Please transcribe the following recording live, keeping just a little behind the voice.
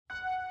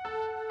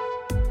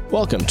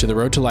Welcome to the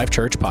Road to Life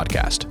Church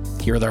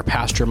podcast. Here with our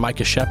pastor,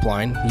 Micah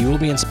Schoeplein, you will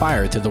be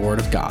inspired through the Word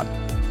of God.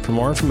 For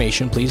more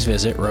information, please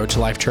visit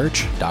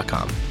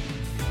roadtolifechurch.com.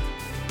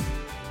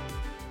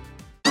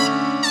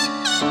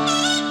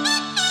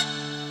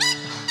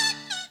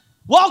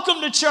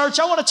 Welcome to church.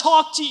 I want to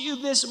talk to you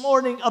this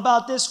morning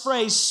about this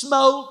phrase,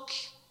 smoke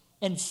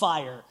and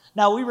fire.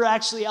 Now, we were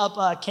actually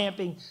up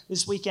camping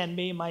this weekend,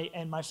 me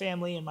and my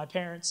family and my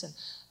parents and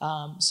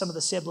some of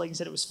the siblings,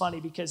 and it was funny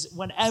because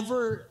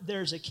whenever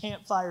there's a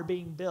campfire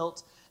being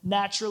built,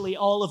 naturally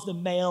all of the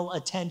male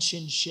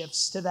attention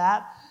shifts to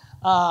that.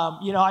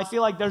 I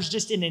feel like there's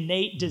just an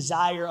innate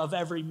desire of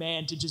every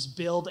man to just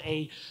build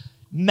a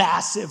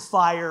massive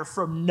fire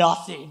from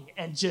nothing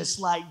and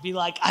just be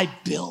like, I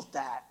built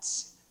that.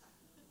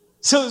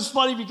 So it was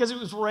funny because it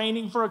was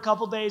raining for a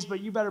couple days, but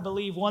you better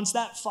believe once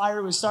that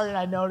fire was started,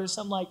 I noticed,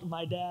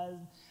 my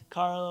dad,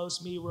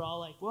 Carlos, me, we're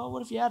all like, well,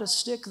 what if you had a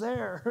stick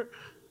there?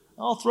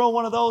 I'll throw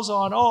one of those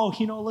on. Oh,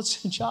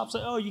 let's chop.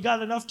 Oh, you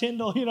got enough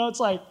Tyndall? It's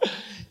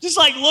just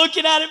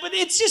looking at it. But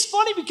it's just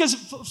funny because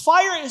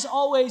fire is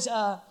always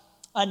a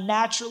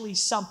naturally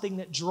something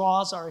that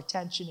draws our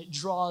attention. It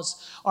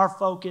draws our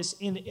focus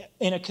in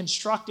a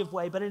constructive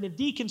way. But in a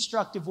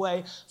deconstructive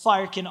way,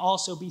 fire can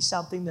also be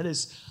something that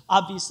is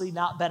obviously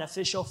not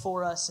beneficial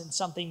for us and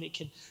something that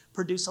can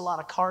produce a lot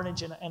of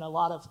carnage and a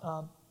lot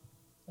of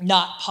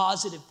not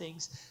positive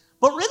things.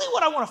 But really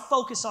what I want to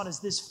focus on is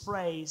this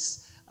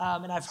phrase,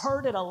 and I've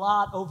heard it a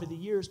lot over the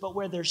years, but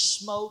where there's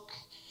smoke,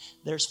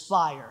 there's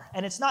fire.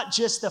 And it's not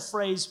just the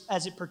phrase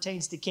as it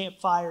pertains to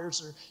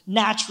campfires or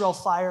natural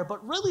fire,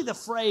 but really the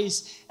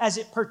phrase as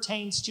it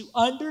pertains to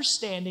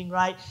understanding,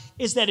 right,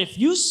 is that if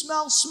you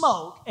smell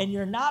smoke and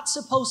you're not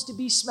supposed to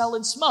be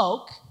smelling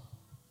smoke,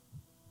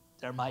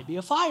 there might be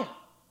a fire.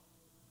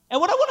 And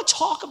what I want to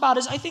talk about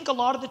is I think a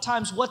lot of the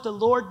times what the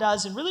Lord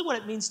does and really what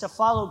it means to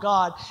follow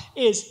God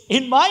is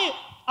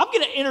I'm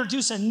going to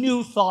introduce a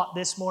new thought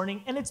this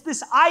morning, and it's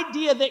this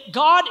idea that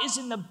God is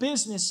in the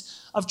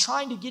business of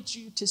trying to get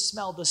you to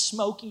smell the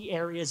smoky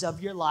areas of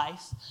your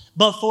life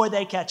before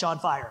they catch on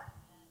fire.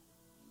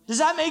 Does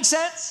that make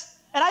sense?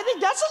 And I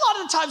think that's a lot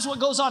of the times what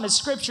goes on in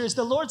Scripture is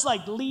the Lord's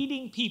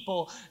leading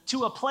people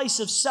to a place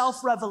of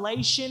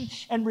self-revelation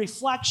and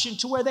reflection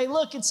to where they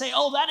look and say,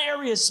 oh, that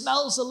area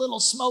smells a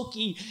little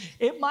smoky.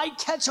 It might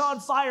catch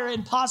on fire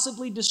and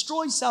possibly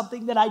destroy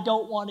something that I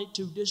don't want it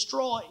to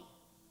destroy.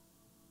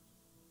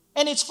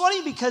 And it's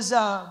funny because,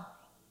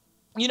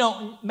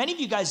 many of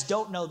you guys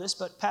don't know this,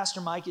 but Pastor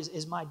Mike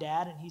is my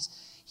dad, and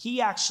he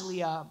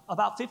actually,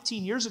 about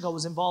 15 years ago,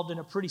 was involved in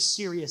a pretty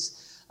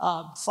serious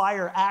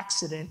fire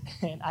accident.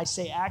 And I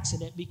say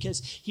accident because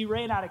he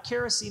ran out of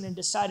kerosene and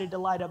decided to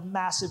light a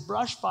massive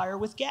brush fire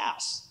with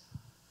gas.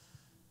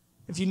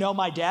 If you know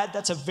my dad,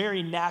 that's a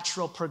very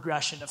natural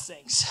progression of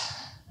things.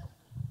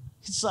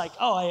 It's like,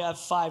 oh, I have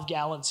 5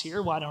 gallons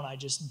here. Why don't I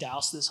just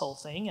douse this whole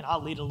thing and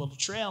I'll lead a little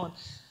trail? And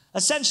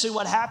essentially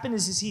what happened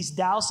is he's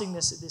dousing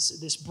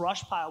this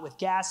brush pile with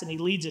gas, and he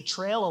leads a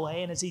trail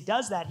away. And as he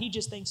does that, he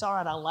just thinks, all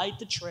right, I'll light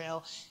the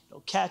trail. It'll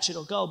catch,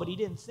 it'll go. But he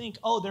didn't think,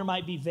 oh, there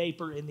might be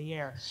vapor in the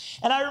air.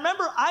 And I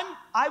remember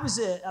I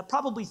was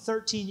probably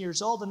 13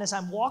 years old, and as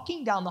I'm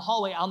walking down the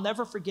hallway, I'll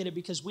never forget it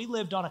because we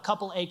lived on a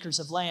couple acres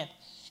of land.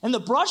 And the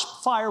brush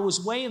pile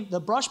was way in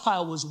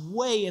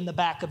the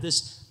back of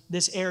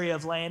this area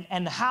of land,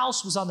 and the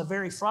house was on the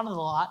very front of the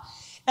lot.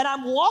 And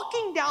I'm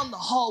walking down the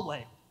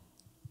hallway,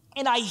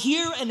 and I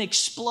hear an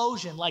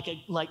explosion, like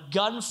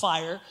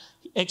gunfire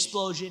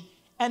explosion,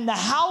 and the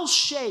house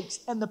shakes,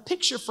 and the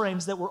picture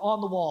frames that were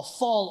on the wall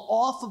fall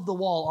off of the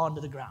wall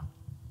onto the ground.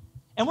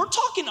 And we're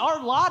talking,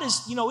 our lot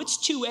is, it's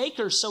 2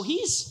 acres, so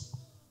he's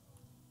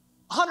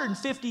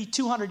 150,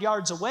 200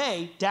 yards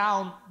away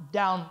down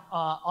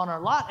on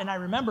our lot. And I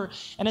remember,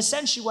 and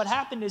essentially what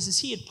happened is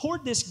he had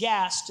poured this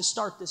gas to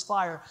start this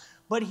fire,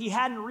 but he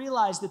hadn't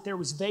realized that there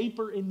was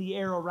vapor in the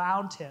air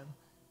around him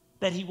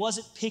that he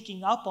wasn't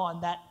picking up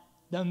on. That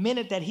the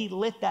minute that he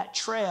lit that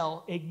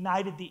trail,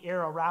 ignited the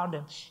air around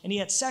him. And he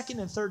had 2nd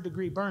and 3rd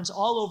degree burns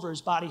all over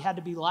his body, had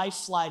to be life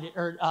flighted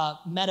or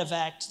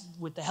medevaced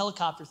with the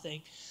helicopter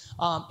thing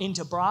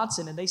into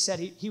Bronson. And they said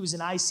he was in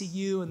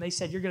ICU, and they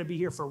said, you're going to be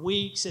here for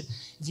weeks. And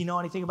if you know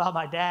anything about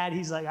my dad,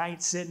 he's like, I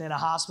ain't sitting in a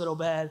hospital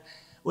bed.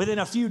 Within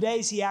a few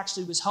days, he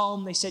actually was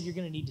home. They said, you're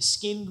going to need to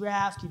skin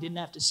graft. He didn't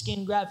have to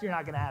skin graft. You're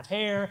not going to have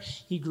hair.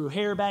 He grew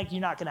hair back.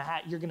 You're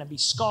going to be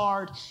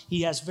scarred.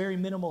 He has very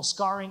minimal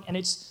scarring. And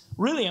it's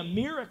really a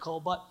miracle.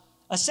 But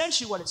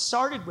essentially what it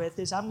started with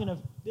is I'm going to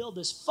build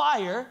this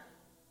fire.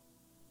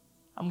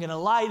 I'm going to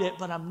light it,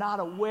 but I'm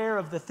not aware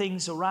of the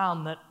things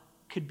around that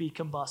could be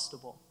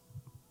combustible.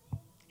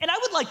 And I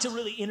would like to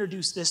really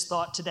introduce this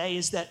thought today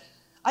is that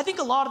I think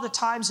a lot of the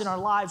times in our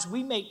lives,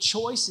 we make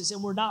choices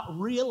and we're not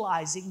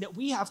realizing that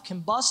we have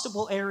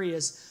combustible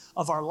areas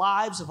of our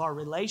lives, of our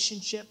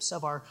relationships,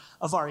 of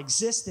our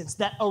existence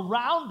that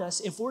around us,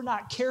 if we're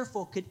not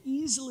careful, could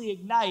easily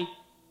ignite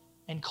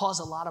and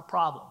cause a lot of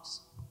problems.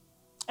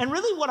 And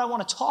really what I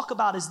want to talk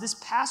about is this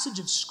passage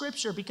of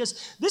Scripture,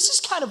 because this is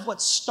kind of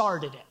what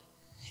started it.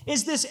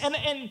 is this,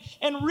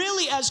 and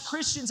really as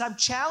Christians, I'm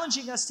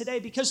challenging us today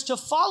because to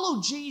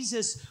follow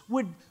Jesus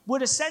would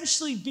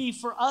essentially be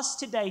for us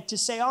today to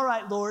say, all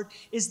right, Lord,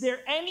 is there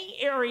any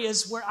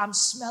areas where I'm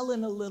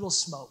smelling a little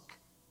smoke?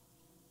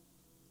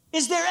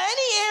 Is there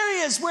any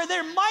areas where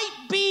there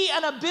might be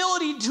an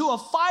ability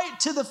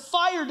to the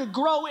fire to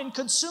grow and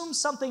consume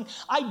something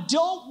I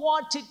don't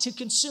want it to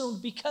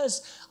consume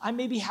because I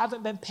maybe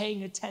haven't been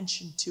paying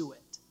attention to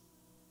it?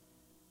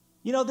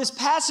 You know, this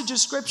passage of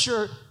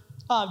scripture,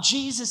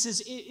 Jesus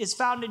is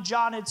found in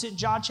John. It's in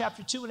John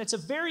chapter 2, and it's a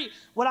very,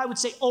 what I would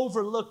say,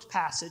 overlooked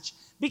passage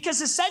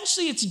because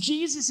essentially it's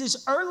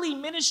Jesus' early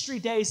ministry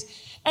days,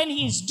 and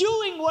he's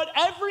doing what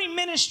every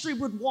ministry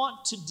would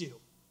want to do.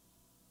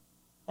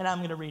 And I'm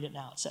going to read it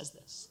now. It says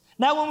this.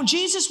 Now, when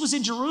Jesus was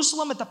in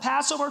Jerusalem at the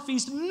Passover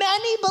feast,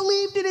 many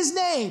believed in his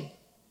name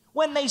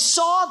when they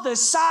saw the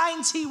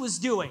signs he was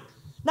doing.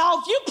 Now,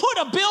 if you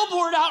put a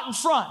billboard out in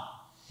front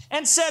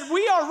and said,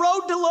 we are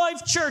Road to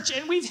Life Church,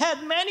 and we've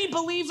had many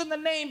believe in the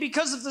name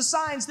because of the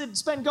signs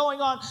that's been going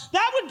on,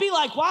 that would be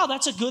like, wow,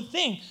 that's a good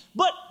thing.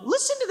 But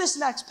listen to this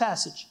next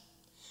passage.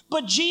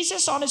 But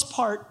Jesus, on his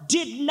part,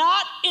 did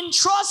not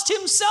entrust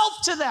himself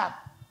to them.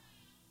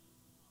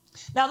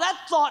 Now, that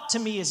thought to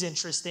me is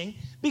interesting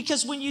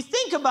because when you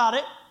think about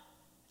it,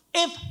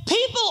 if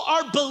people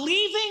are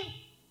believing,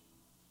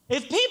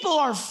 if people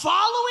are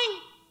following,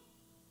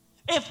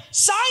 if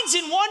signs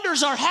and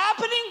wonders are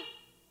happening,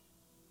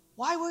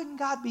 why wouldn't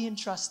God be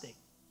entrusting?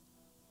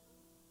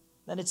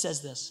 Then it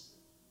says this.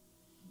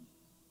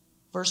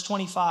 Verse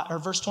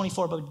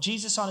 24, but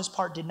Jesus on his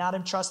part did not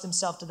entrust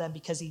himself to them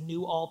because he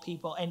knew all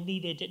people and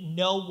needed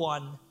no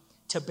one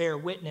to bear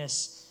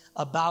witness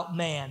about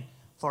man,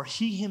 for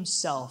he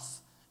himself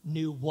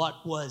knew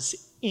what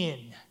was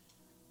in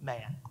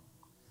man.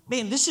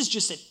 Man, this is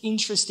just an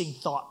interesting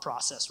thought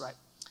process, right?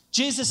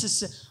 Jesus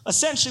is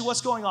essentially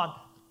what's going on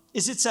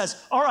is it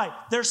says, all right,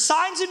 there's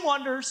signs and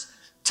wonders.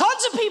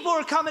 Tons of people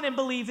are coming and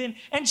believing.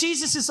 And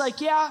Jesus is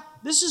like, yeah,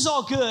 this is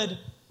all good,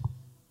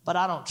 but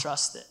I don't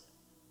trust it.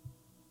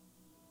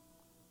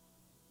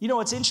 You know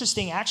what's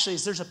interesting actually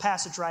is there's a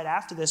passage right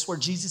after this where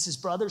Jesus'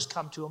 brothers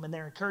come to him and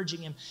they're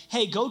encouraging him,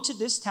 hey, go to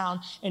this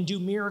town and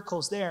do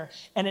miracles there.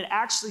 And it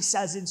actually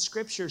says in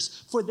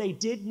scriptures, for they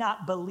did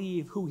not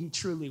believe who he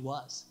truly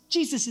was.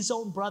 Jesus'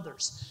 own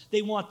brothers.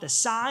 They want the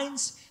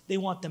signs, they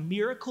want the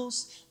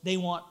miracles, they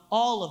want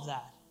all of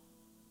that.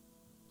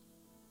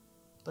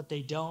 But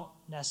they don't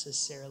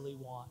necessarily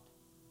want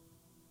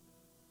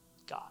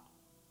God.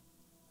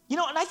 You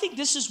know, and I think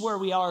this is where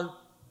we are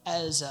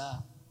as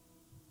a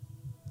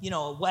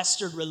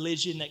Western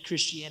religion that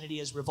Christianity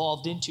has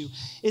revolved into,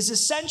 is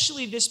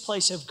essentially this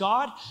place of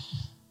God,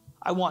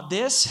 I want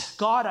this.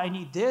 God, I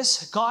need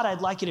this. God,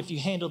 I'd like it if you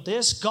handled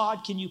this.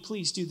 God, can you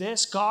please do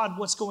this? God,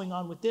 what's going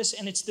on with this?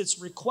 And it's this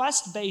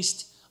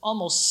request-based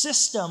almost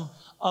system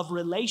of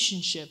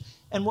relationship.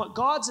 And what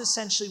God's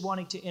essentially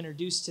wanting to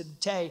introduce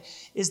today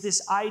is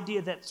this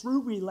idea that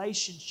through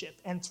relationship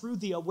and through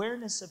the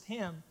awareness of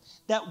him,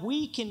 that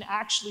we can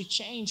actually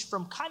change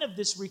from kind of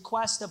this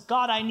request of,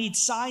 God, I need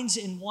signs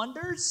and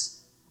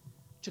wonders,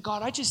 to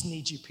God, I just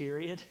need you,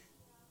 period.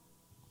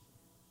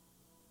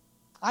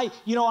 I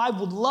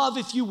would love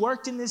if you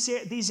worked in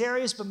these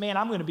areas, but man,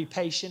 I'm going to be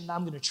patient and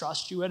I'm going to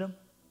trust you in them.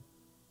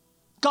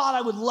 God,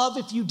 I would love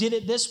if you did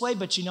it this way,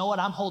 but you know what?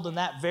 I'm holding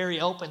that very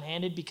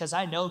open-handed because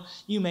I know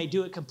you may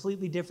do it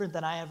completely different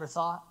than I ever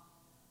thought.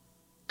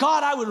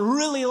 God, I would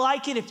really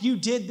like it if you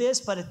did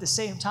this, but at the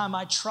same time,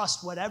 I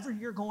trust whatever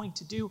you're going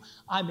to do,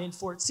 I'm in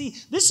for it. See,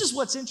 this is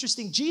what's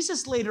interesting.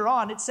 Jesus later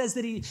on, it says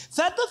that he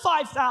fed the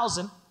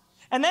 5,000,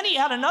 and then he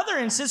had another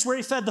instance where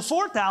he fed the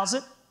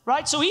 4,000,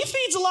 right? So he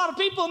feeds a lot of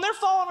people, and they're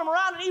following him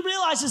around, and he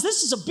realizes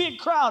this is a big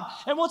crowd.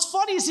 And what's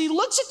funny is he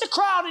looks at the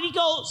crowd, and he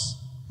goes,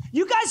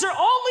 you guys are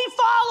only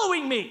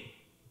following me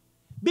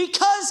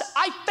because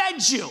I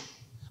fed you,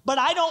 but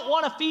I don't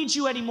want to feed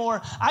you anymore.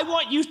 I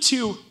want you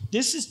to,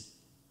 this is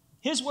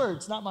his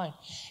words, not mine,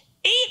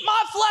 eat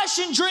my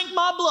flesh and drink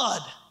my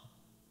blood.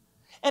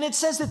 And it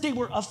says that they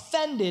were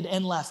offended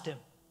and left him.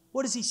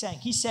 What is he saying?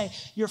 He's saying,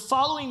 you're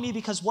following me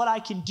because what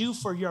I can do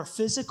for your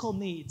physical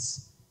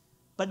needs,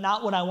 but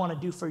not what I want to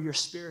do for your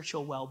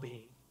spiritual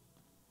well-being.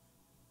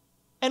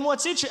 And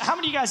what's interesting, how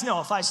many of you guys know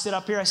if I stood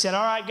up here, I said,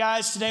 all right,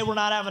 guys, today we're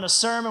not having a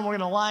sermon. We're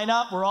going to line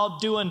up. We're all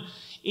doing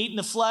eating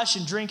the flesh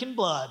and drinking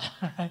blood.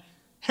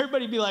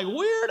 Everybody be like,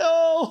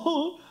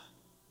 weirdo.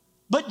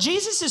 But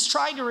Jesus is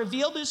trying to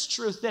reveal this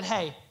truth that,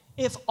 hey,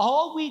 if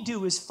all we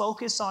do is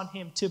focus on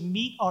him to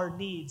meet our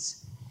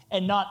needs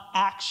and not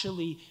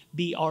actually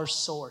be our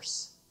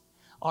source,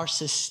 our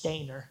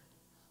sustainer,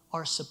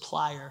 our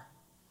supplier,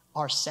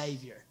 our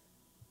savior,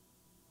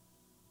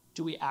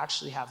 do we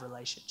actually have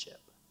relationship?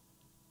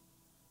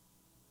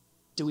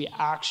 Do we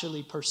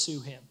actually pursue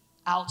him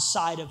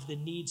outside of the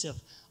needs of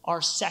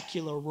our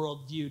secular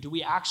worldview? Do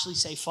we actually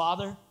say,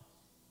 Father,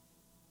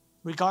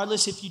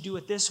 regardless if you do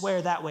it this way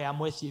or that way, I'm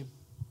with you.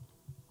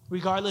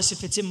 Regardless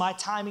if it's in my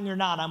timing or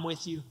not, I'm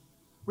with you.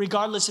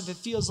 Regardless if it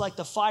feels like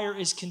the fire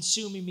is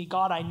consuming me,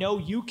 God, I know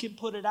you can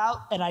put it out,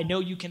 and I know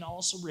you can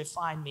also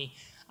refine me.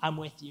 I'm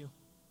with you.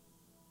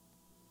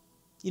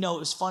 You know, it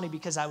was funny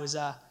because I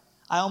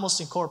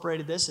almost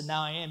incorporated this, and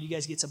now I am. You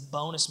guys get some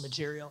bonus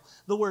material.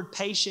 The word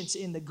patience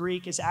in the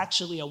Greek is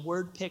actually a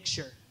word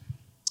picture.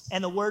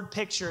 And the word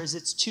picture is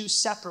it's two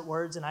separate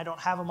words, and I don't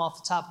have them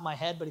off the top of my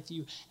head, but if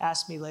you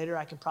ask me later,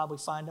 I can probably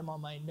find them on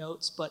my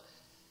notes. But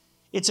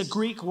it's a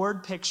Greek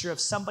word picture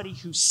of somebody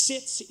who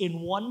sits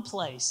in one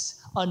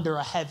place under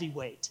a heavy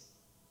weight.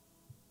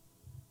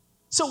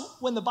 So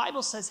when the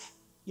Bible says,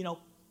 you know,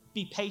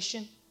 be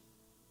patient,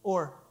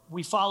 or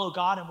we follow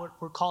God and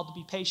we're called to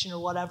be patient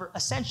or whatever,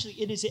 essentially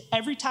it is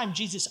every time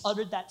Jesus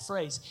uttered that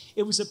phrase,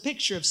 it was a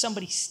picture of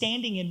somebody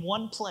standing in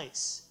one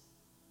place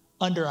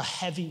under a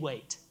heavy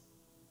weight,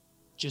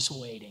 just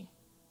waiting.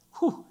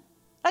 Whew,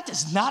 that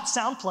does not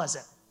sound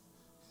pleasant.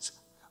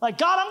 Like,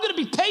 God, I'm going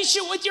to be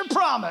patient with your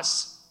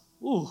promise.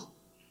 Ooh.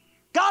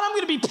 God, I'm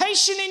going to be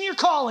patient in your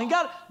calling.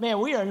 God, man,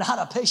 we are not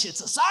a patient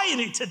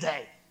society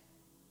today.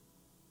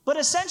 But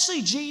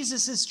essentially,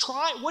 Jesus is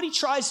what he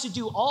tries to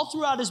do all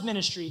throughout his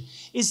ministry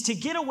is to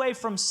get away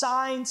from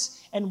signs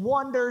and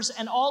wonders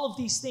and all of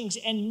these things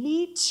and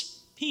meet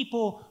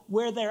people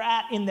where they're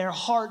at in their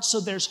heart. So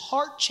there's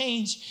heart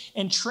change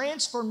and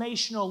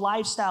transformational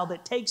lifestyle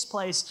that takes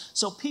place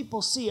so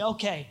people see,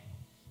 okay,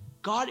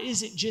 God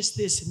isn't just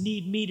this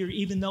need meter,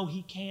 even though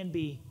he can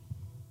be.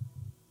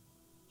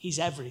 He's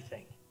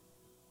everything.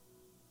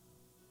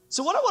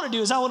 So what I want to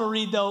do is I want to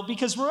read, though,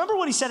 because remember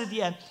what he said at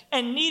the end.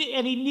 And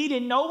he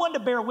needed no one to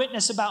bear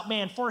witness about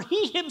man, for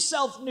he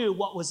himself knew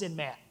what was in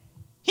man.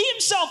 He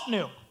himself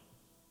knew.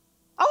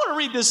 I want to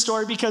read this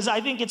story because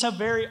I think it's a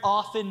very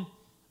often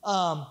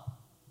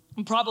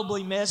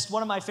probably missed.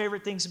 One of my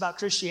favorite things about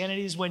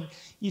Christianity is when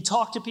you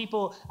talk to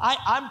people.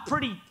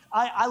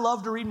 I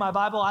love to read my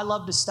Bible. I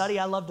love to study.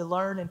 I love to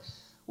learn. And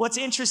what's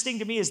interesting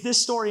to me is this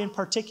story in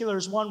particular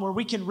is one where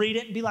we can read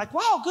it and be like,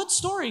 wow, good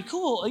story,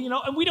 cool. You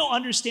know, and we don't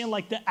understand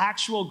like the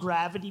actual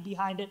gravity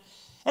behind it.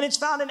 And it's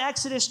found in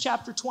Exodus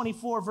chapter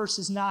 24,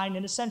 verses 9.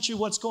 And essentially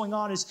what's going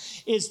on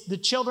is the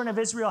children of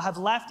Israel have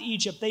left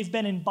Egypt. They've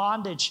been in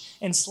bondage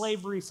and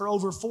slavery for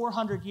over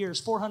 400 years,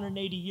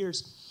 480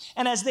 years.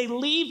 And as they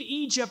leave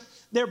Egypt,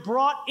 they're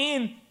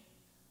being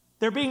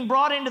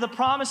brought into the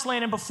promised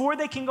land. And before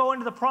they can go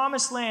into the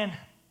promised land,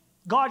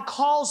 God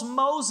calls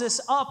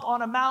Moses up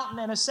on a mountain,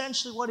 and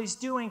essentially what he's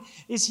doing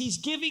is he's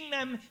giving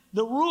them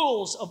the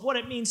rules of what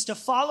it means to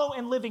follow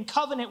and live in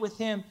covenant with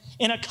him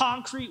in a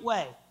concrete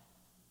way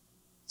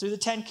through the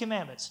 10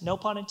 Commandments. No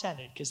pun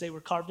intended, because they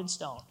were carved in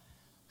stone.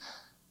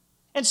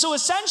 And so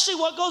essentially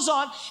what goes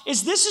on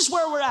is this is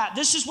where we're at.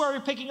 This is where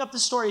we're picking up the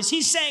story. Is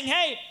he's saying,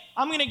 hey,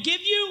 I'm going to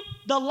give you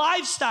the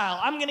lifestyle.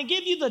 I'm going to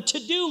give you the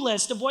to-do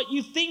list of what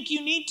you think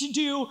you need to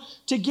do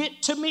to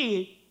get to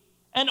me.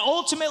 And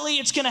ultimately,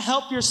 it's going to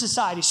help your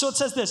society. So it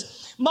says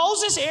this: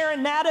 Moses,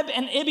 Aaron, Nadab,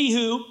 and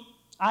Abihu.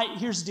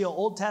 Here's the deal.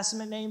 Old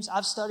Testament names,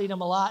 I've studied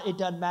them a lot. It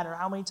doesn't matter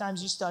how many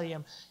times you study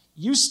them.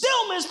 You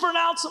still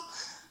mispronounce them.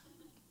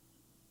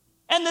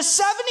 And the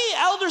 70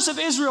 elders of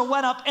Israel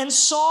went up and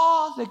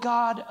saw the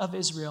God of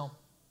Israel.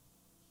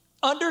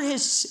 Under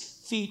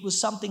his feet was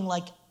something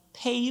like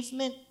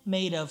pavement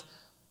made of,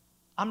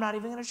 I'm not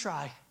even going to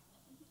try.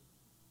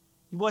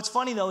 What's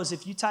funny, though, is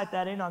if you type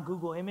that in on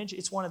Google Image,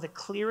 it's one of the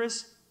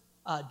clearest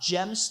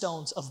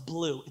gemstones of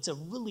blue. It's a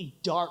really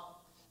dark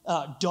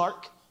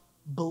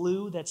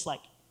blue that's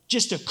like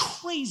just a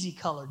crazy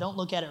color. Don't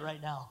look at it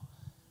right now,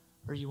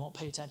 or you won't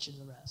pay attention to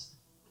the rest.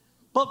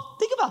 But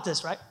think about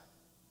this, right?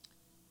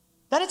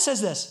 Then it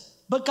says this: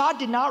 but God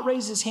did not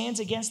raise his hands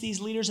against these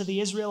leaders of the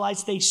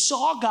Israelites. They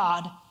saw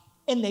God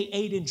and they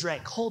ate and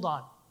drank. Hold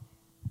on.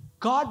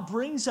 God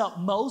brings up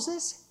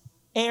Moses,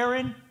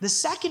 Aaron, the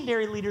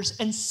secondary leaders,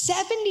 and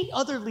 70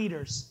 other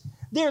leaders.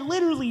 They're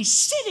literally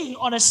sitting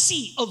on a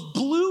seat of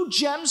blue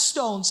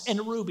gemstones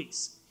and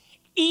rubies,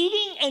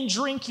 eating and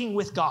drinking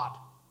with God.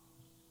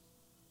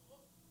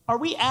 Are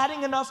we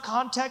adding enough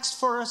context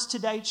for us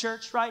today,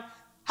 church, right?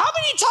 How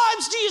many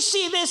times do you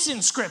see this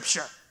in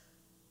Scripture?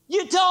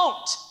 You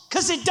don't,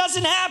 because it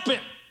doesn't happen.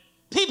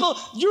 People,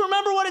 you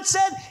remember what it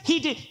said? He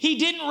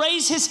didn't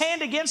raise his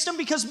hand against them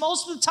because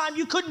most of the time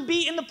you couldn't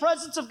be in the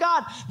presence of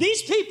God.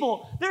 These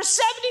people, there's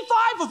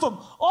 75 of them,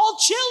 all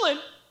chilling,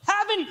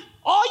 having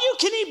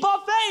all-you-can-eat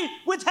buffet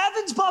with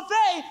heaven's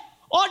buffet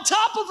on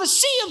top of a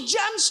sea of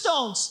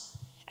gemstones.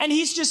 And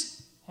he's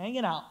just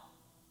hanging out.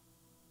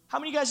 How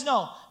many of you guys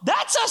know?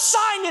 That's a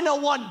sign and a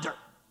wonder.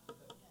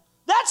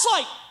 That's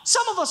like,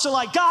 some of us are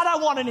like, God, I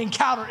want an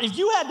encounter. If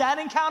you had that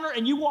encounter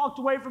and you walked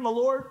away from the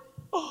Lord,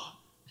 oh.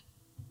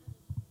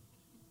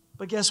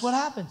 But guess what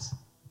happens?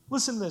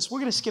 Listen to this. We're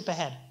going to skip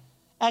ahead.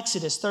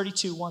 Exodus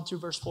 32, 1 through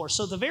verse 4.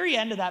 So the very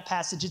end of that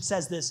passage, it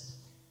says this.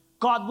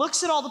 God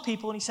looks at all the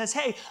people and he says,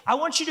 hey, I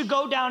want you to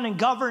go down and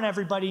govern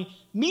everybody.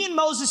 Me and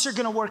Moses are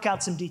going to work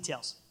out some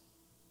details.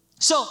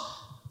 So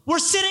we're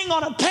sitting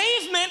on a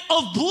pavement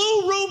of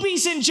blue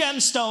rubies and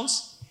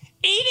gemstones,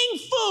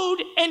 eating food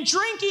and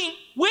drinking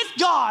with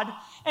God.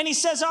 And he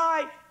says, all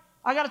right,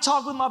 I got to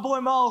talk with my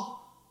boy Mo.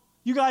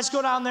 You guys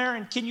go down there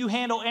and can you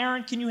handle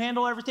Aaron? Can you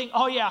handle everything?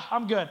 Oh yeah,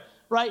 I'm good,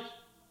 right?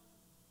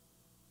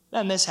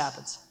 Then this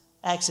happens.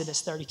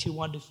 Exodus 32,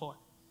 1-4.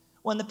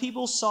 When the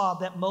people saw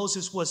that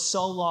Moses was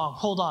so long,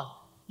 hold on.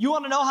 You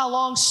want to know how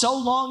long so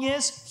long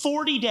is?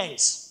 40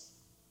 days.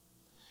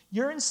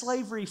 You're in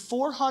slavery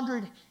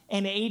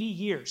 480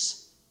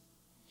 years.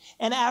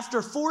 And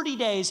after 40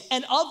 days,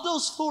 and of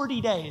those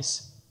 40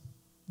 days,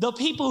 the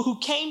people who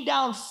came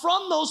down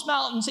from those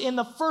mountains in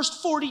the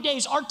first 40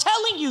 days are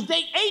telling you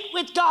they ate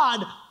with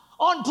God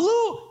on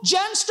blue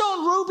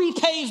gemstone ruby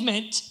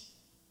pavement.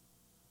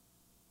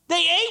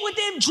 They ate with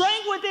him,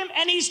 drank with him,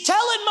 and he's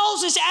telling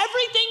Moses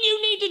everything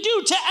you need to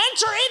do to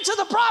enter into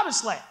the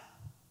promised land.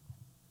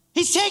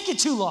 He's taking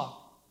too long.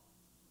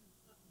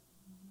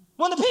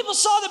 When the people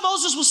saw that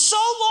Moses was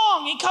so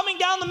long in coming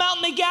down the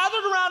mountain, they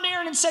gathered around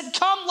Aaron and said,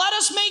 "Come, let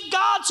us make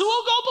gods who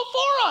will go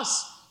before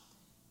us.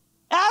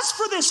 As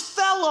for this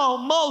fellow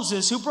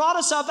Moses who brought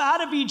us up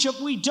out of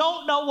Egypt, we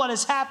don't know what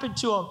has happened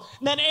to him."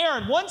 And then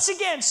Aaron, once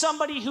again,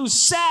 somebody who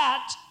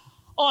sat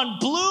on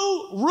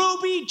blue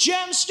ruby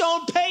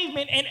gemstone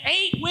pavement and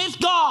ate with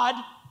God,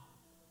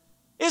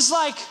 is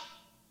like,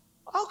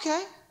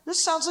 okay,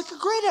 this sounds like a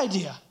great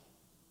idea.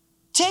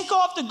 Take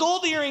off the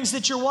gold earrings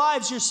that your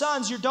wives, your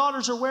sons, your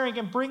daughters are wearing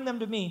and bring them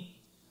to me.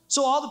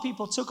 So all the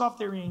people took off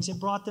their earrings and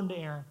brought them to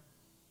Aaron.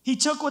 He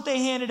took what they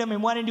handed him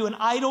and went into an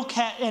idol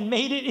and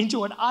made it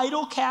into an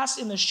idol cast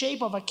in the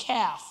shape of a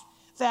calf,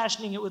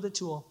 fashioning it with a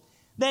tool.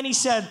 Then he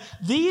said,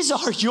 "These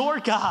are your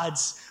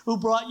gods who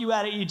brought you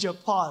out of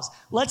Egypt." Pause.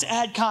 Let's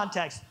add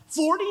context.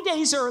 40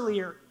 days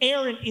earlier,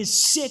 Aaron is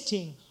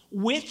sitting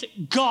with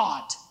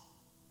God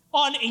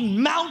on a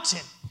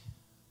mountain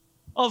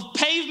of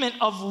pavement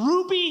of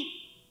ruby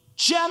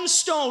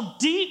gemstone,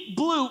 deep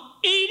blue,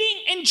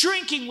 eating and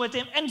drinking with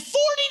him, and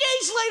 40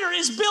 days later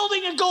is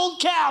building a gold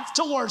calf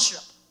to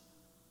worship.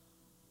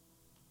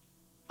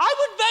 I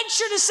would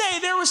venture to say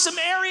there were some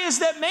areas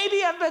that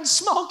maybe have been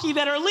smoky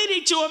that are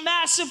leading to a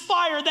massive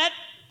fire that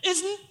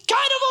is kind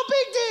of a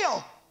big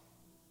deal.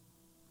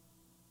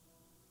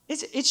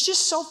 It's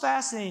just so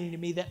fascinating to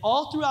me that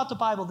all throughout the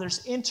Bible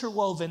there's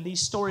interwoven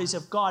these stories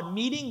of God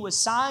meeting with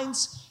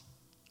signs,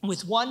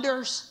 with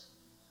wonders,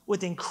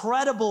 with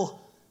incredible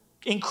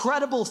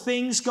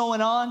things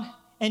going on,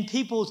 and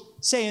people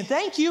saying,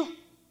 "Thank you,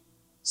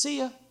 see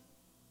ya."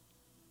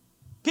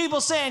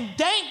 People saying,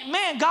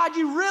 "Man, God,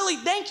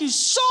 thank you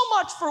so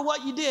much for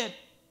what you did.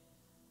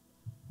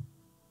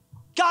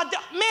 God,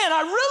 man,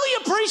 I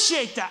really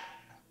appreciate that.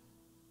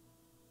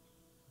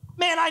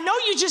 Man, I know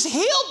you just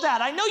healed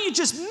that. I know you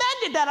just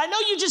mended that. I know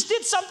you just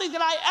did something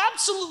that I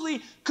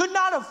absolutely could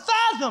not have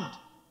fathomed."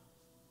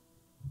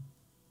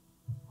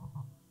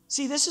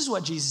 See, this is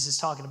what Jesus is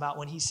talking about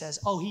when he says,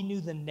 he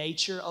knew the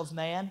nature of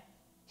man.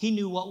 He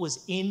knew what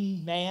was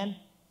in man.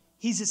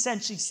 He's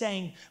essentially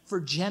saying,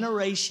 for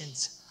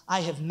generations,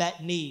 I have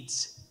met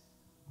needs,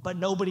 but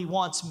nobody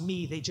wants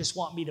me. They just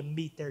want me to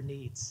meet their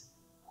needs.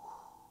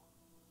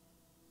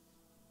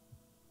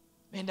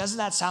 Man, doesn't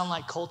that sound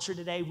like culture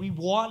today? We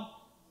want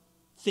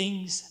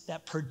things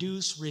that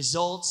produce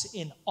results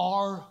in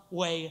our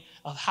way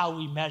of how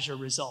we measure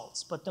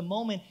results. But the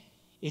moment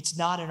it's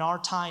not in our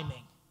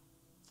timing,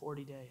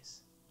 40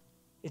 days.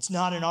 It's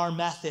not in our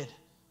method.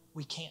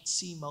 We can't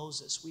see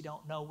Moses. We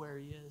don't know where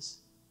he is.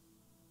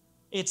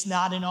 It's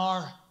not in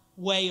our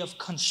way of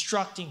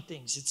constructing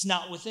things. It's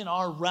not within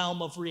our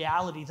realm of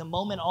reality. The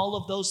moment all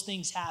of those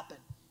things happen,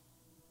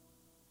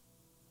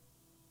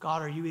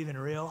 God, are you even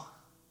real?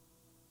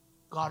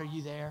 God, are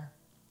you there?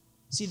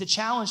 See, the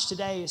challenge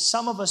today is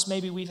some of us,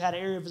 maybe we've had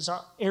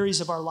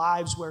areas of our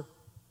lives where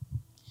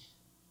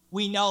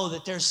we know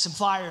that there's some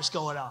fires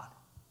going on.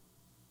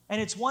 And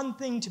it's one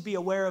thing to be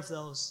aware of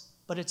those,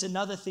 but it's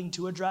another thing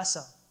to address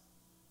them.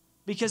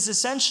 Because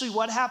essentially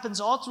what happens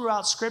all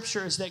throughout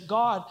Scripture is that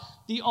God,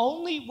 the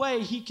only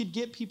way he could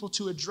get people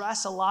to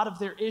address a lot of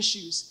their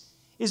issues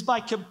is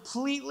by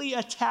completely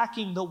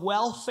attacking the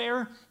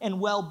welfare and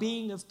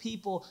well-being of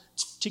people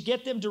to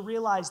get them to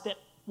realize that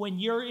when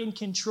you're in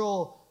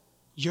control,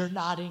 you're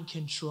not in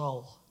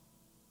control.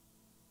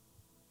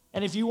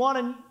 And if you want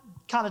to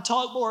kind of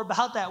talk more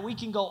about that, we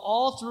can go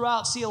all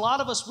throughout. See, a lot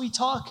of us, we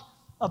talk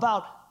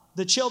about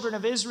the children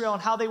of Israel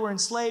and how they were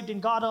enslaved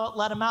and God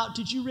let them out.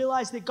 Did you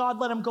realize that God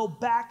let them go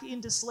back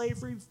into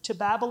slavery to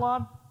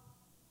Babylon?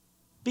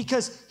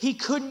 Because he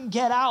couldn't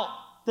get out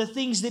the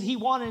things that he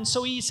wanted. And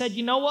so he said,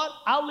 "You know what?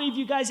 I'll leave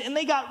you guys." And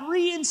they got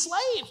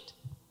re-enslaved.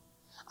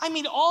 I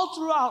mean, all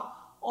throughout,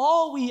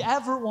 all we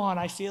ever want,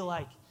 I feel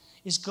like,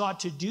 is God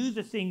to do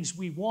the things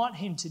we want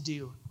him to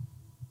do,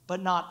 but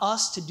not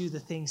us to do the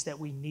things that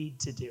we need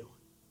to do.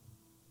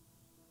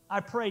 I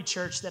pray,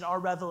 church, that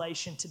our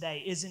revelation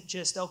today isn't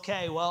just,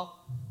 okay, well,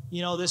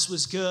 this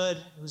was good.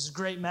 It was a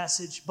great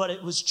message, but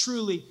it was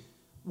truly,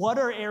 what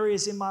are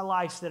areas in my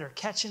life that are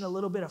catching a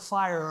little bit of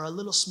fire or a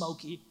little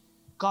smoky?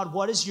 God,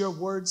 what does your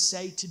word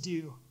say to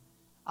do?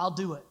 I'll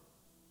do it.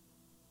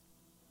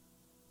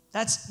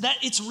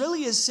 It's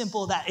really as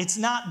simple as that. It's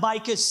not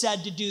Micah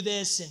said to do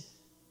this and,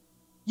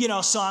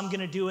 so I'm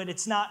going to do it.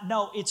 It's not.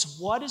 No, it's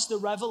what is the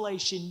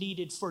revelation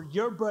needed for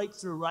your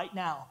breakthrough right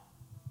now?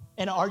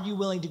 And are you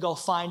willing to go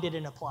find it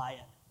and apply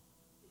it?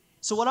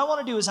 So what I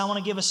want to do is I want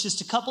to give us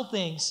just a couple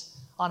things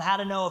on how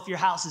to know if your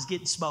house is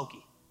getting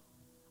smoky.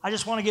 I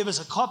just want to give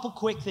us a couple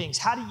quick things.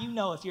 How do you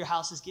know if your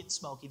house is getting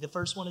smoky? The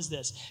first one is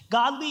this.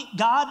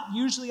 God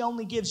usually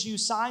only gives you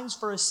signs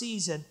for a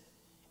season,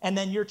 and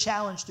then you're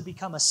challenged to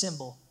become a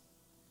symbol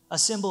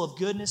of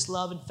goodness,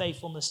 love, and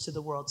faithfulness to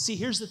the world. See,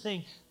 here's the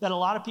thing that a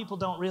lot of people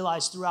don't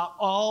realize throughout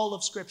all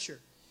of Scripture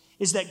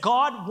is that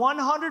God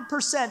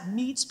 100%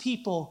 meets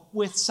people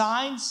with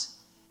signs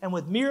and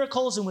with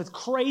miracles and with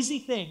crazy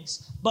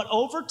things. But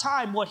over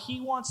time, what he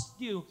wants to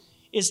do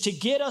is to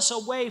get us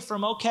away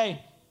from,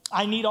 okay,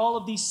 I need all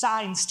of these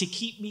signs to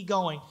keep me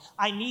going.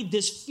 I need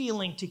this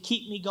feeling to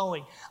keep me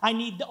going. I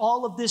need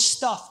all of this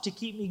stuff to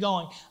keep me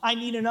going. I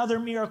need another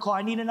miracle.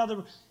 I need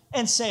another,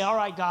 and say, all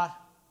right, God,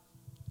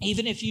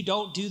 even if you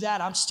don't do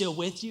that, I'm still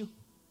with you.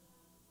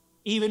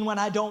 Even when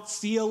I don't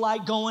feel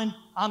like going,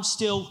 I'm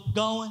still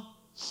going.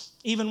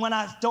 Even when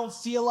I don't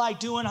feel like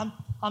doing,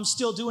 I'm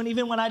still doing.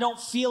 Even when I don't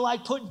feel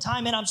like putting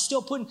time in, I'm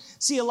still putting.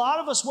 See, a lot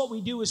of us, what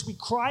we do is we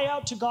cry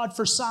out to God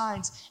for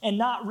signs and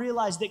not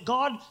realize that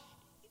God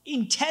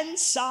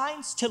intends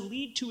signs to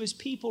lead to his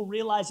people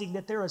realizing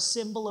that they're a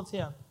symbol of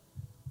him.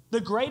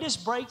 The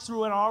greatest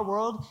breakthrough in our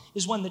world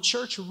is when the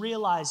church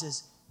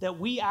realizes that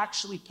we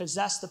actually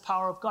possess the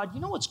power of God.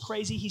 You know what's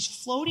crazy? He's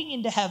floating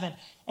into heaven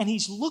and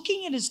he's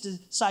looking at his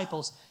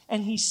disciples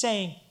and he's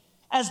saying,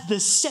 as the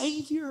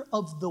Savior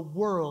of the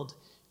world,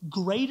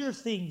 greater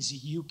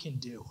things you can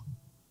do.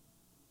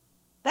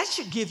 That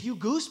should give you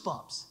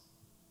goosebumps.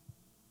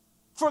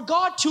 For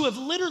God to have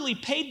literally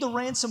paid the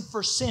ransom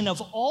for sin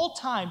of all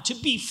time, to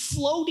be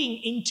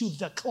floating into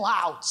the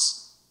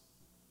clouds,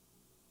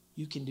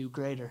 you can do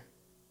greater.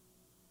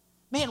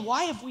 Man,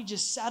 why have we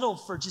just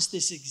settled for just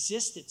this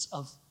existence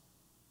of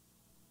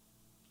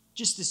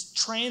just this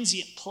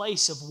transient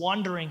place of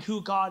wondering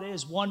who God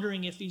is,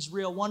 wondering if he's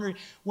real, wondering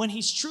when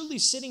he's truly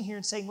sitting here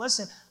and saying,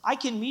 listen, I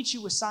can meet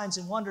you with signs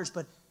and wonders,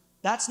 but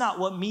that's not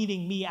what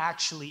meeting me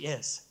actually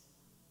is.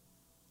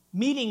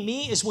 Meeting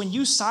me is when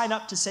you sign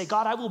up to say,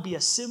 God, I will be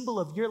a symbol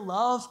of your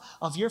love,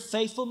 of your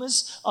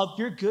faithfulness, of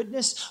your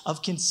goodness,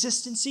 of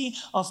consistency,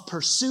 of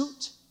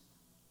pursuit.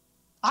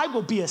 I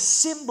will be a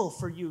symbol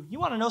for you. You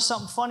want to know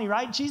something funny,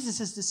 right?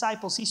 Jesus'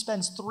 disciples, he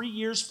spends 3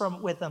 years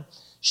with them,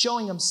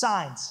 showing them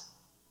signs.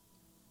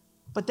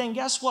 But then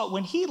guess what?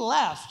 When he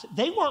left,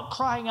 they weren't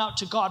crying out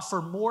to God for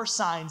more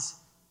signs.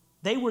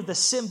 They were the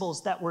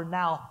symbols that were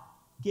now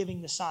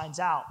giving the signs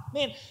out.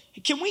 Man,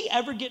 can we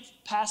ever get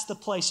past the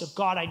place of,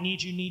 God, I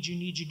need you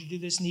to do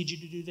this, need you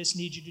to do this,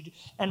 need you to do,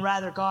 and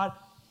rather, God,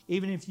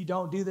 even if you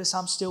don't do this,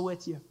 I'm still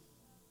with you.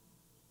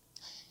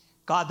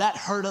 God, that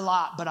hurt a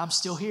lot, but I'm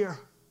still here.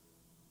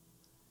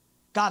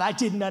 God, I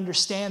didn't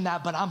understand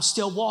that, but I'm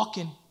still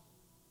walking.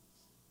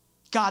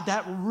 God,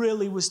 that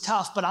really was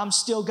tough, but I'm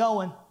still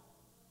going.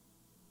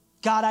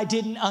 God,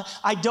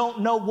 I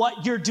don't know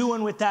what you're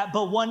doing with that,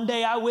 but one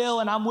day I will,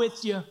 and I'm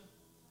with you.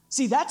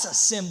 See, that's a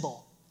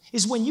symbol,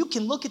 is when you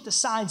can look at the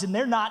signs and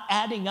they're not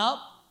adding up,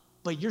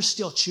 but you're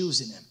still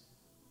choosing him.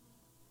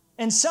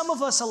 And some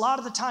of us, a lot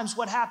of the times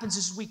what happens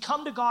is we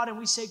come to God and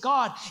we say,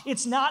 God,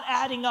 it's not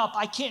adding up.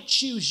 I can't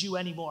choose you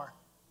anymore.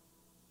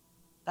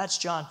 That's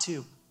John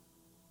 2.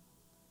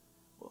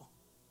 Well,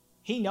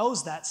 he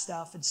knows that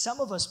stuff. And some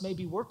of us,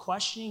 maybe we're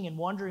questioning and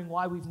wondering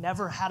why we've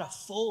never had a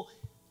full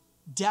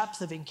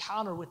depth of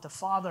encounter with the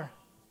Father.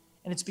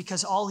 And it's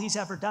because all he's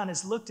ever done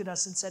is looked at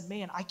us and said,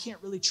 man, I can't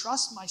really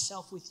trust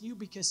myself with you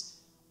because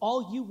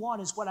all you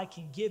want is what I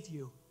can give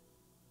you,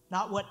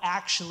 not what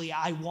actually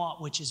I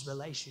want, which is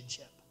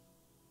relationship.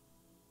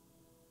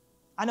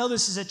 I know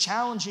this is a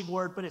challenging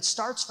word, but it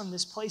starts from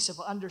this place of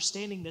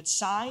understanding that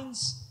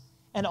signs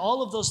and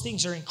all of those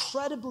things are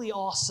incredibly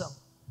awesome,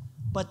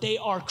 but they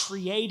are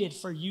created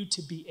for you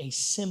to be a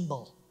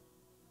symbol.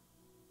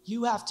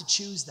 You have to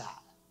choose that.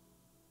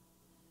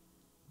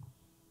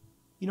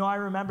 You know, I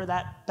remember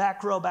that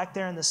back row back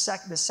there in the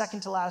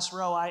second to last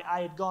row,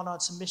 I had gone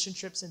on some mission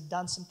trips and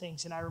done some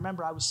things. And I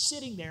remember I was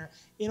sitting there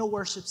in a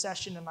worship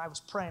session and I was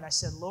praying. I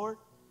said, Lord,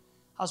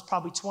 I was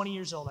probably 20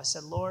 years old. I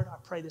said, Lord, I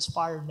pray this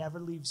fire never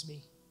leaves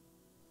me.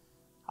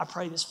 I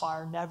pray this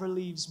fire never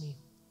leaves me.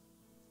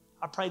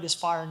 I pray this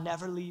fire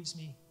never leaves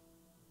me.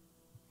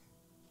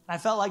 And I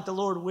felt like the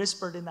Lord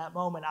whispered in that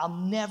moment, I'll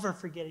never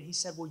forget it. He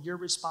said, well, you're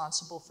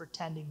responsible for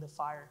tending the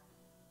fire.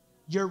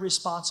 You're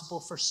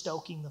responsible for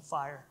stoking the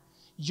fire.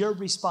 You're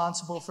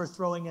responsible for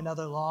throwing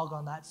another log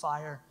on that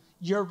fire.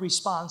 You're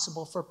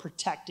responsible for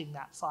protecting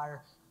that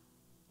fire.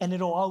 And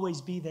it'll always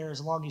be there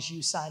as long as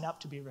you sign up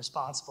to be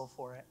responsible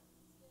for it.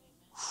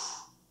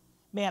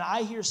 Man,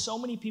 I hear so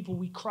many people,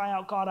 we cry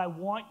out, God, I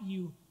want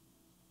you.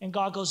 And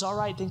God goes, all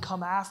right, then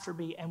come after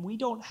me. And we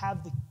don't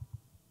have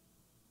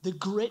the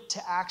grit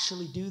to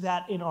actually do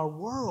that in our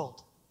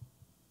world.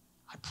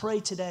 I pray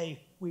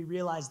today we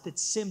realize that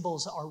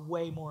symbols are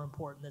way more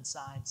important than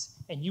signs.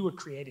 And you were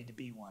created to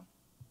be one.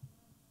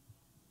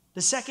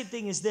 The second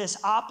thing is this: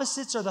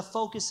 opposites are the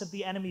focus of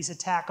the enemy's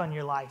attack on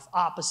your life.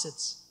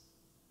 Opposites.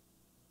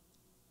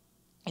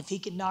 If he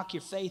can knock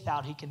your faith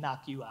out, he can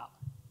knock you out.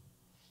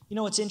 You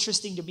know what's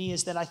interesting to me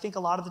is that I think a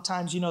lot of the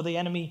times, the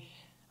enemy,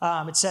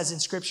 It says in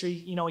Scripture,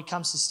 he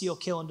comes to steal,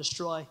 kill, and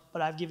destroy,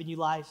 but I've given you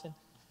life and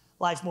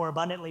life more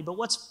abundantly. But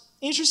what's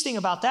interesting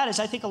about that is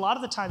I think a lot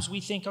of the times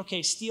we think,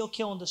 okay, steal,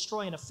 kill, and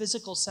destroy in a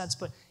physical sense,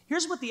 but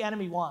here's what the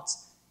enemy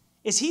wants,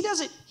 is he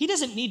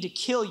doesn't need to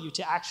kill you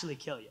to actually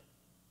kill you.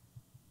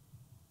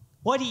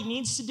 What he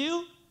needs to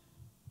do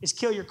is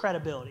kill your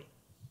credibility,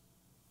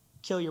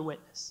 kill your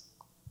witness.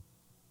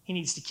 He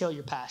needs to kill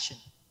your passion.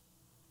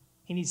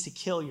 He needs to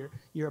kill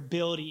your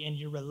ability and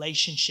your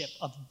relationship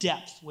of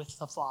depth with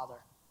the Father.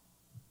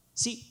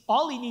 See,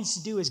 all he needs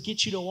to do is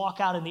get you to walk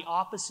out in the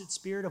opposite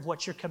spirit of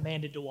what you're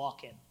commanded to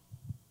walk in.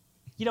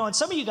 And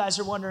some of you guys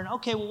are wondering,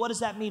 okay, well, what does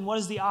that mean? What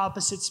is the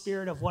opposite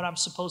spirit of what I'm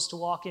supposed to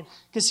walk in?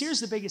 Because here's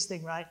the biggest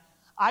thing, right?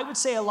 I would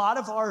say a lot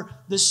of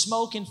the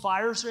smoke and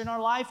fires in our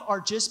life are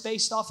just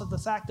based off of the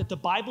fact that the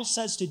Bible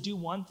says to do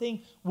one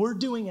thing, we're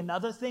doing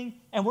another thing,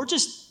 and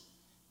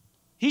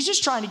he's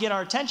just trying to get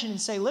our attention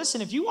and say,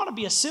 listen, if you want to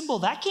be a symbol,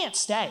 that can't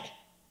stay.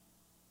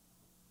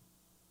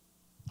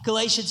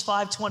 Galatians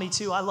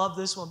 5:22, I love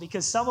this one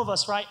because some of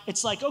us, right,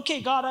 it's like, okay,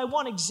 God, I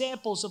want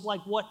examples of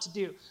like what to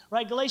do,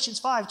 right?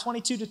 Galatians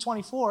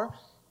 5:22-24,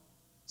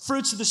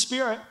 fruits of the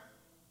Spirit.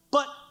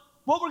 But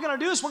what we're going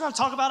to do is we're going to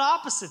talk about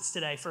opposites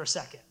today for a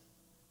second.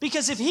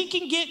 Because if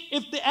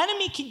the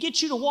enemy can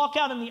get you to walk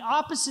out in the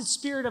opposite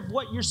spirit of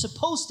what you're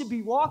supposed to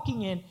be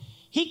walking in,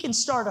 he can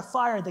start a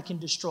fire that can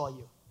destroy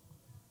you.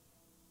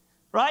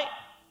 Right?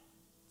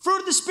 Fruit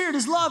of the Spirit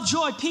is love,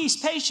 joy, peace,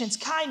 patience,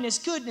 kindness,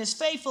 goodness,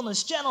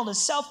 faithfulness, gentleness,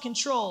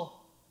 self-control.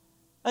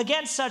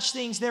 Against such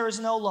things there is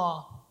no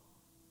law.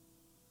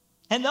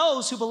 And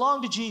those who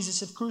belong to Jesus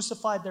have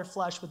crucified their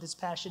flesh with its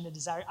passion and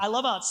desire. I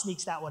love how it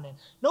sneaks that one in.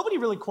 Nobody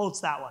really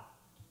quotes that one.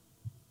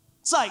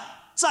 It's like,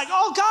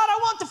 oh, God, I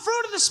want the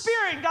fruit of the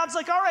Spirit. And God's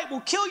like, all right,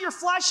 well, kill your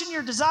flesh and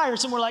your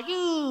desires. And we're like,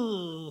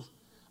 ooh,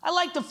 I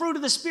like the fruit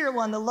of the Spirit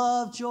one, the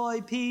love,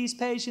 joy, peace,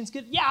 patience,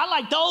 good. Yeah, I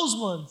like those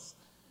ones.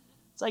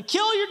 It's like,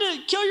 kill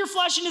your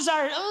flesh and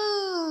desire.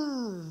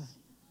 Ooh.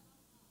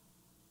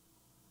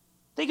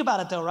 Think about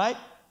it, though, right?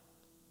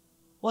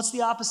 What's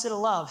the opposite of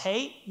love?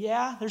 Hate?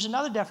 Yeah, there's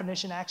another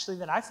definition, actually,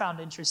 that I found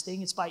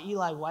interesting. It's by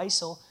Eli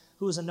Wiesel,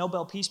 who was a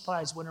Nobel Peace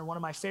Prize winner, one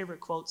of my favorite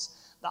quotes.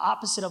 The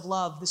opposite of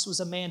love, this was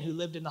a man who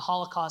lived in the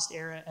Holocaust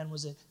era and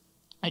was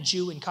a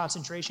Jew in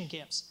concentration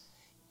camps.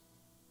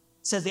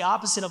 It says the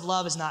opposite of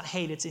love is not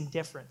hate, it's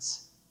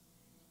indifference.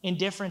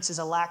 Indifference is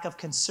a lack of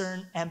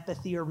concern,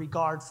 empathy, or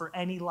regard for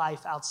any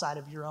life outside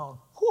of your own.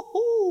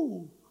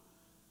 Woo-hoo!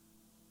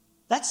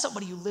 That's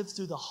somebody who lived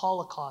through the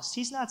Holocaust.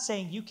 He's not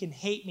saying you can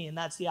hate me and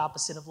that's the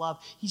opposite of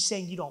love. He's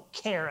saying you don't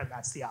care and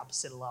that's the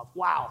opposite of love.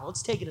 Wow,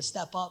 let's take it a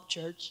step up,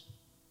 church.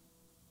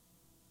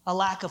 A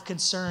lack of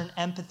concern,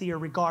 empathy, or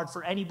regard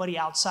for anybody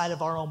outside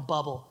of our own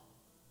bubble,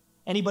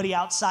 anybody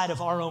outside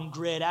of our own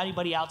grid,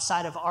 anybody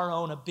outside of our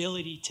own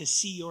ability to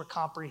see or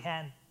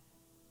comprehend.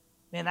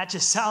 Man, that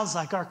just sounds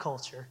like our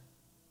culture.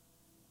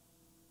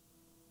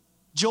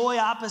 Joy,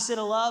 opposite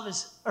of love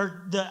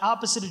the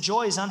opposite of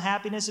joy is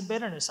unhappiness and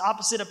bitterness.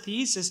 Opposite of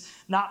peace is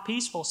not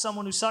peaceful,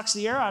 someone who sucks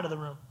the air out of the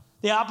room.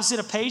 The opposite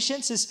of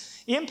patience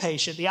is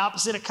impatient. The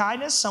opposite of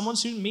kindness, someone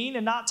who's mean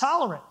and not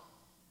tolerant.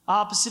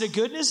 Opposite of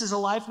goodness is a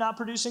life not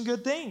producing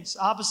good things.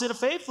 Opposite of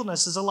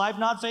faithfulness is a life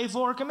not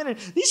faithful or committed.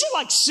 These are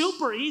like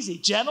super easy.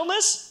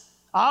 Gentleness,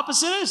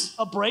 opposite is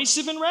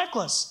abrasive and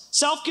reckless.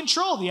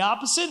 Self-control, the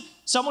opposite,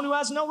 someone who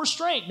has no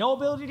restraint, no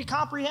ability to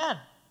comprehend,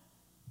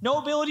 no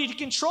ability to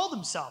control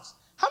themselves.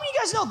 How many of you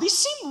guys know these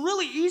seem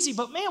really easy,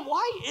 but man,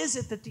 why is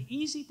it that the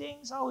easy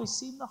things always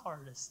seem the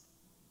hardest?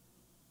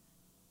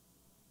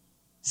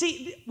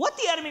 See, what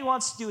the enemy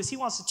wants to do is he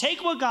wants to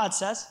take what God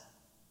says,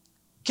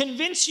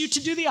 convince you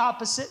to do the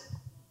opposite,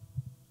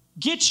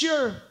 get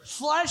your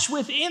flesh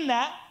within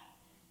that,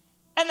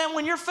 and then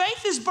when your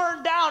faith is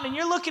burned down and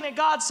you're looking at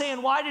God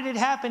saying, why did it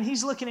happen?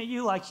 He's looking at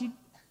you like you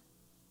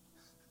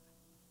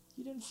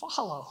didn't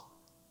follow.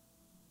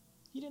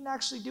 You didn't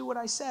actually do what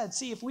I said.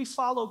 See, if we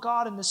follow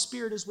God and the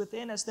Spirit is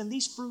within us, then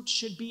these fruits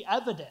should be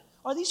evident.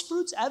 Are these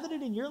fruits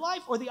evident in your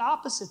life or the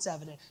opposites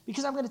evident?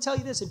 Because I'm going to tell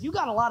you this, if you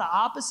got a lot of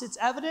opposites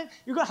evident,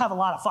 you're going to have a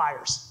lot of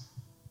fires.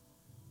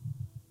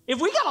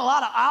 If we got a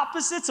lot of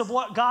opposites of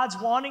what God's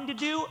wanting to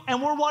do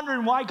and we're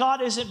wondering why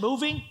God isn't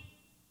moving,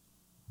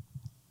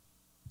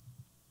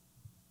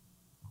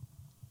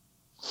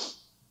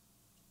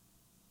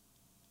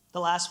 the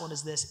last one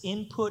is this: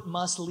 input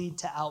must lead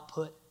to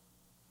output.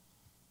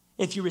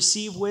 If you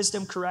receive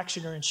wisdom,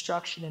 correction, or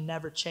instruction and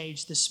never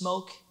change, the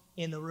smoke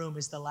in the room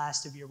is the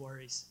last of your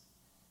worries.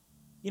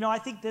 I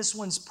think this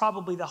one's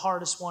probably the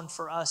hardest one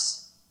for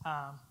us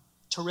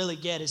to really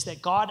get, is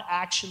that God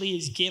actually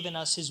has given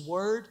us his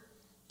word,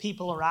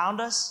 people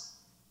around us,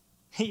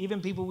 even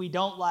people we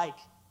don't like,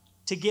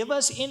 to give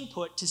us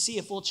input to see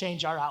if we'll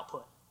change our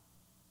output.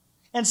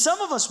 And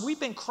some of us, we've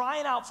been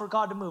crying out for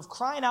God to move,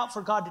 crying out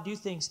for God to do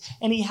things,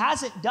 and he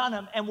hasn't done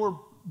them, and we're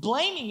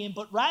blaming him,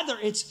 but rather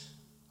it's,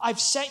 I've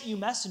sent you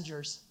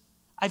messengers.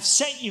 I've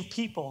sent you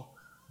people.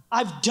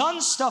 I've done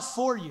stuff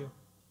for you.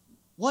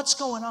 What's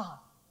going on?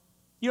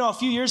 A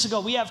few years ago,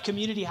 we have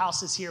community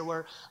houses here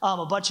where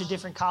a bunch of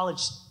different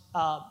college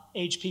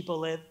age people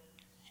live.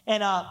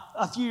 And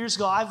a few years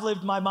ago,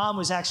 my mom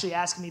was actually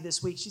asking me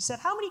this week, she said,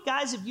 how many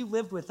guys have you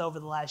lived with over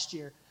the last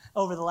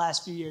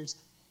few years?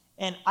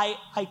 And I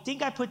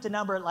think I put the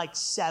number at like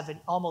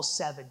almost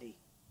 70.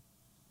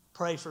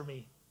 Pray for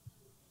me.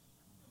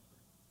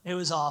 It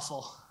was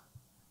awful.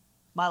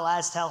 My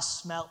last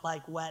house smelled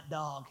like wet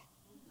dog.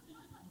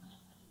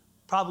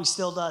 Probably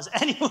still does.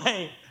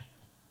 Anyway,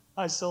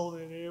 I sold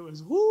it. It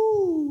was,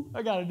 woo!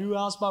 I got a new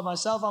house by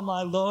myself. I'm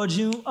like, Lord,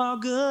 you are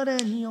good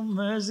and your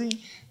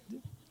mercy.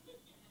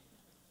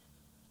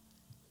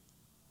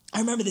 I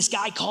remember this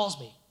guy calls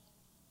me,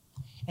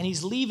 and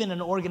he's leaving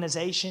an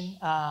organization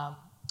and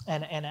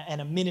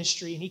a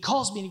ministry, and he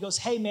calls me and he goes,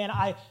 hey, man,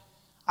 I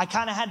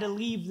kind of had to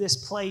leave this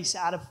place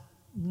out of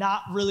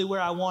not really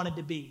where I wanted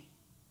to be.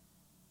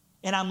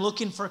 And I'm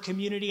looking for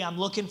community. I'm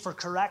looking for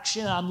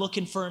correction. I'm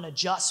looking for an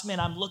adjustment.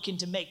 I'm looking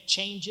to make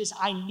changes.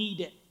 I need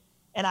it.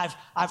 And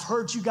I've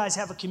heard you guys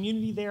have a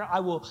community there.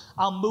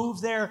 I'll move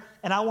there,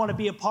 and I want to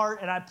be a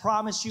part, and I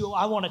promise you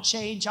I want to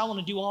change. I want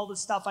to do all this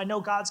stuff. I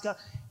know God's got.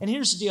 And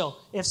here's the deal.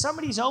 If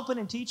somebody's open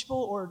and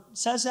teachable or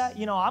says that,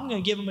 I'm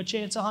going to give them a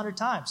chance 100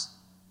 times.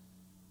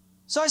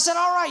 So I said,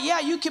 all right, yeah,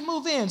 you can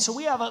move in. So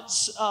we have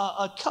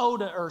a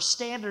code or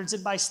standards,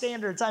 and by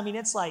standards, I mean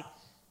it's like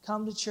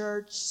come to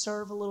church,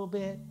 serve a little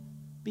bit,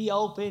 be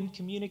open,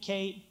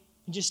 communicate,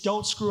 and just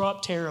don't screw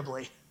up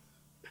terribly.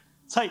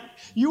 It's like,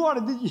 you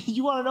want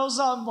to know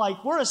something?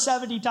 Like, we're a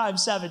 70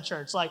 times 7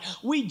 church. Like,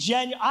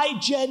 I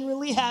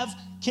genuinely have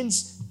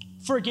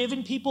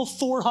forgiven people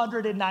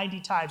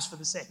 490 times for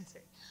the same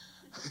thing.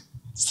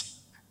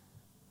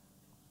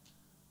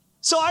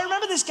 So I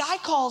remember this guy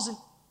calls, and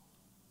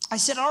I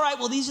said, all right,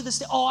 well, these are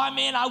the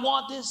I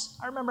want this.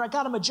 I remember I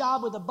got him a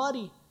job with a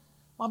buddy.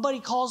 My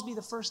buddy calls me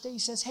the first day. He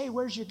says, hey,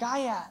 where's your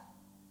guy at?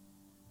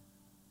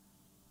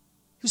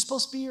 He was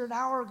supposed to be here an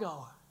hour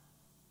ago.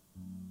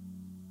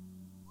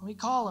 Let me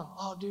call him.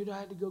 Oh, dude, I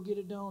had to go get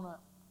a donut.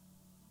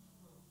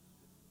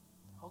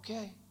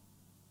 Okay.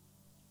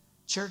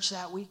 Church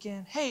that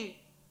weekend. Hey,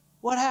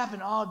 what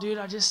happened? Oh, dude,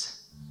 I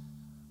just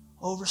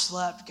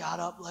overslept, got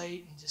up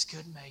late, and just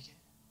couldn't make it.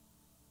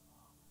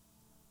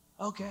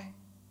 Okay.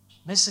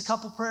 Missed a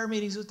couple prayer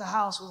meetings with the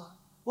house.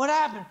 What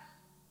happened?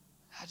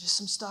 Just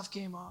some stuff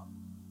came up.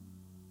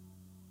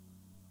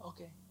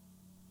 Okay.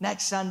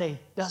 Next Sunday,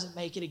 doesn't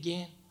make it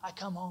again. I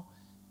come home.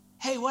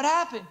 Hey, what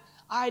happened?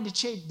 I had to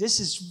change. This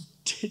is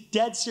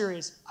dead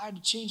serious. I had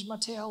to change my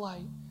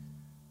taillight.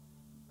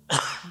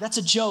 That's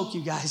a joke,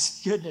 you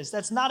guys. Goodness,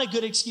 that's not a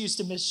good excuse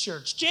to miss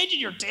church. Changing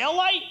your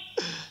taillight?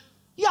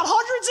 You got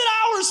hundreds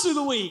of hours through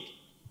the week.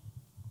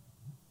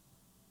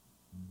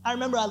 I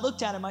remember I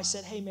looked at him. I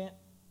said, hey, man,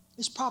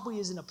 this probably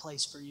isn't a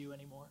place for you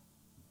anymore.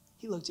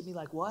 He looked at me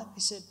like, what? I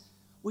said,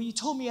 well, you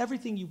told me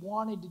everything you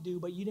wanted to do,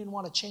 but you didn't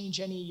want to change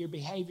any of your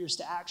behaviors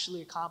to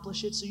actually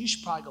accomplish it, so you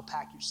should probably go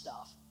pack your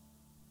stuff.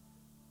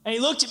 And he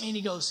looked at me and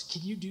he goes,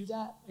 can you do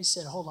that? I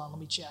said, hold on, let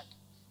me check.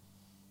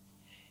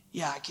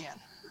 Yeah, I can.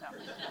 No.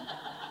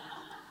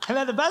 And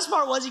then the best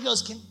part was he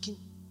goes, can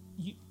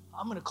you,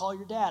 I'm going to call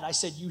your dad. I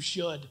said, you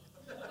should.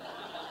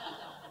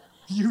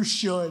 You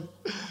should.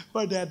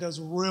 My dad does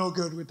real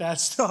good with that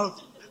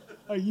stuff.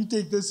 You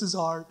think this is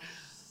hard.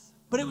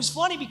 But it was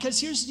funny because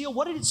here's the deal.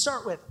 What did it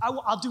start with?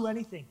 I'll do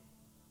anything.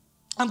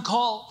 I'm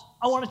called.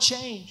 I want to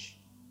change.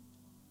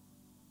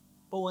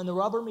 But when the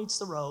rubber meets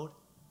the road,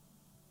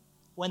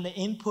 when the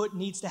input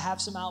needs to have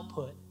some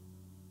output,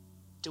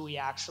 do we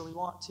actually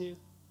want to?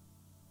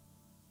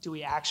 Do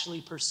we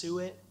actually pursue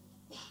it?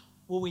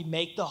 Will we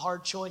make the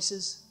hard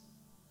choices?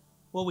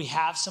 Will we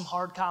have some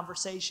hard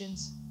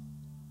conversations?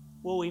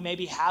 Will we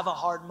maybe have a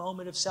hard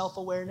moment of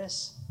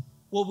self-awareness?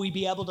 Will we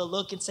be able to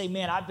look and say,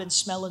 man, I've been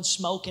smelling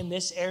smoke in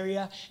this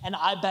area, and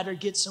I better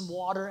get some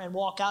water and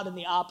walk out in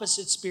the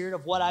opposite spirit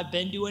of what I've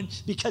been doing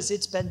because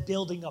it's been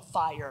building a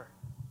fire.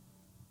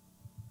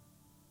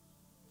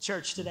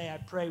 Church, today I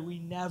pray we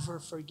never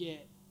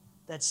forget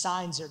that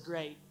signs are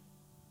great,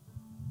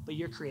 but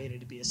you're created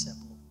to be a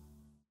symbol.